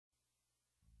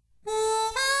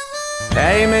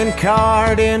Payment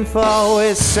card info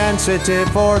is sensitive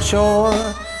for sure.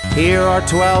 Here are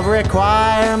 12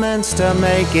 requirements to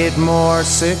make it more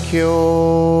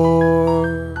secure.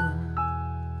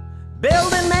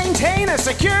 Build and maintain a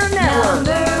secure network.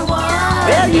 Number 1.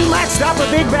 Well, you might stop a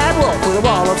big bad wolf with a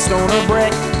wall of stone or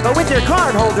brick, but with your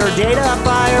cardholder data, a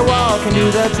firewall can do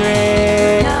the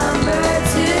trick. Number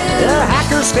 2. The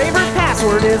hacker's favorite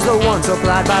password is the one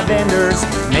supplied by vendors.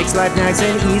 Makes life nice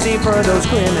and easy for those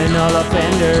criminal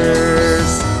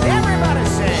offenders. Everybody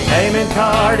sing! Payment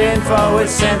card info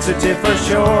is sensitive for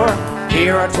sure.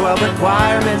 Here are 12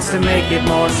 requirements to make it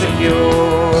more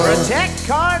secure. Protect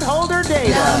cardholder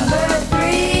data. Number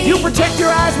 3. You protect your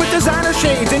eyes with designer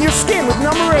shades and your skin with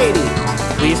number 80.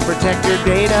 Please protect your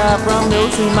data from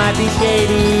those who might be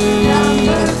shady.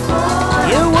 Number 4.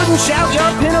 You wouldn't shout your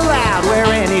PIN aloud where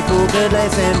any fool could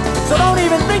listen. So don't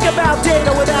even think about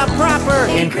data without proper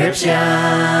encryption.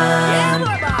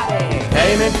 Everybody!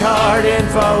 Payment card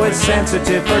info is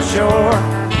sensitive for sure.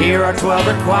 Here are 12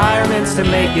 requirements to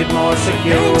make it more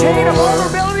secure. Maintain a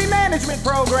vulnerability management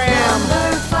program.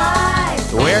 Number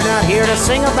 5. We're not here to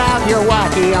sing about your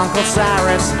wacky Uncle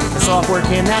Cyrus. The software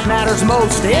kin that matters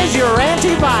most is your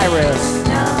antivirus.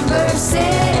 Number 6.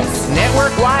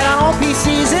 Network-wide on all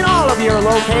PCs in all of your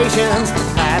locations.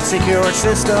 Have secure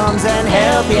systems and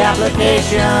healthy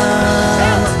applications.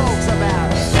 Tell the folks about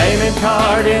it. Payment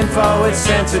card info is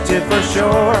sensitive for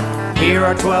sure. Here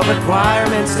are 12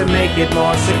 requirements to make it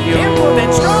more secure.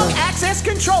 Implement strong access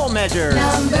control measures.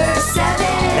 Number 7.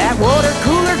 That water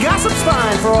cooler gossip's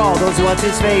fine for all those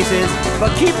what's-his-faces,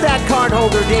 but keep that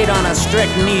cardholder data on a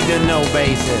strict need-to-know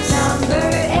basis. Number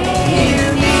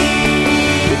 8.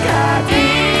 Unique ID.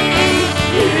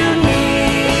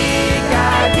 Unique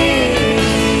ID.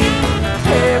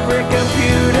 Every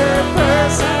computer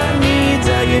person needs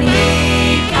a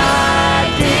unique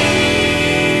ID.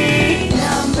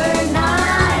 Number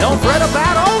 9. Don't fret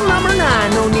about old number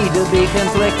 9, no need to be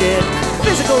conflicted.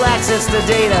 Physical access to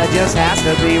data just has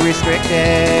to be restricted.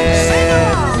 Sing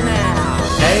along now!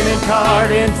 Payment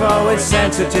card info is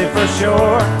sensitive for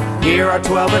sure. Here are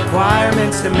 12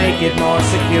 requirements to make it more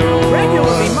secure.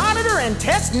 Regularly monitor and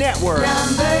test networks.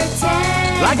 Number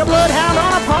 10. Like a bloodhound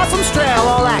on a possum's trail,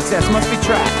 all access must be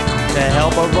tracked to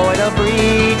help avoid a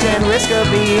breach and risk of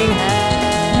being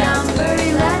hacked. Number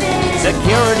 11.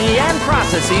 Security and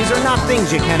processes are not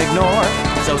things you can ignore.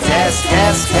 So test,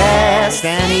 test, test,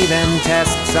 and even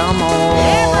test some more.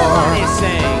 Everybody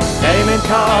sing! Payment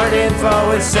card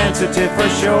info is sensitive for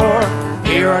sure.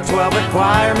 Here are 12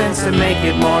 requirements to make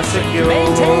it more secure.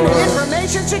 Maintain an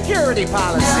information security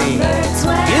policy. Number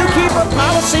 12. You keep a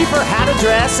policy for how to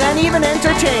dress and even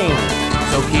entertain.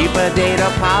 So keep a data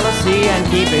policy and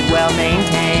keep it well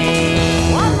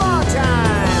maintained. One more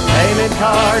time! Payment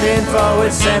card info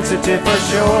is sensitive for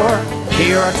sure.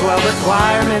 Here are 12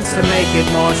 requirements to make it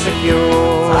more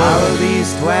secure. Follow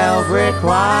these 12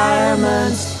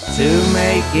 requirements to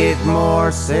make it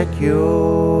more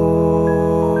secure.